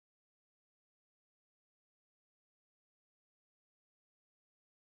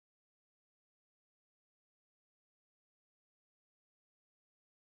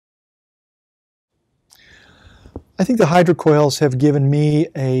I think the hydrocoils have given me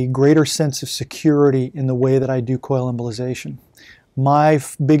a greater sense of security in the way that I do coil embolization. My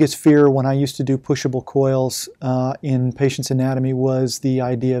biggest fear when I used to do pushable coils in patients' anatomy was the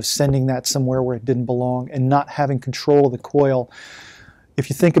idea of sending that somewhere where it didn't belong and not having control of the coil. If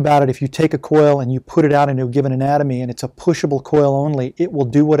you think about it, if you take a coil and you put it out into a given anatomy and it's a pushable coil only, it will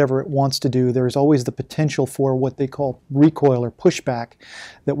do whatever it wants to do. There's always the potential for what they call recoil or pushback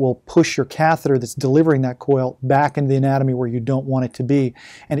that will push your catheter that's delivering that coil back into the anatomy where you don't want it to be.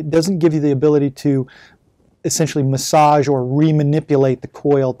 And it doesn't give you the ability to essentially massage or remanipulate the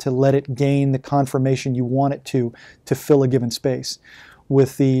coil to let it gain the conformation you want it to fill a given space.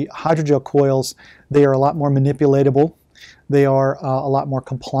 With the hydrogel coils, they are a lot more manipulatable. They are a lot more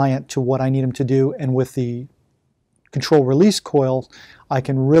compliant to what I need them to do, and with the control release coil, I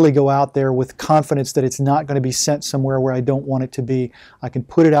can really go out there with confidence that it's not going to be sent somewhere where I don't want it to be. I can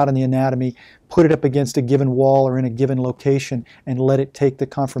put it out in the anatomy, put it up against a given wall or in a given location, and let it take the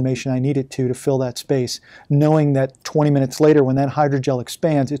conformation I need it to fill that space, knowing that 20 minutes later when that hydrogel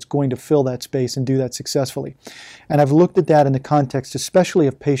expands, it's going to fill that space and do that successfully. And I've looked at that in the context especially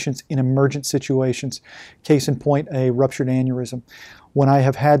of patients in emergent situations. Case in point, a ruptured aneurysm. When I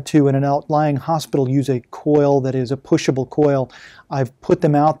have had to, in an outlying hospital, use a coil that is a pushable coil, I've put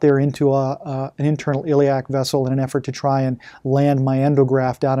them out there into an internal iliac vessel in an effort to try and land my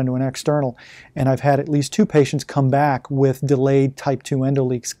endograft out into an external. And I've had at least 2 patients come back with delayed type 2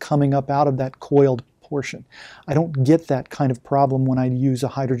 endoleaks coming up out of that coiled portion. I don't get that kind of problem when I use a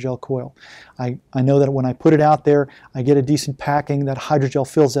hydrogel coil. I know that when I put it out there, I get a decent packing. That hydrogel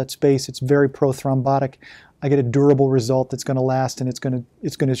fills that space. It's very prothrombotic. I get a durable result that's going to last, and it's going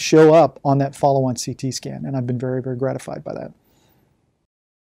to show up on that follow-on CT scan, and I've been very, very gratified by that.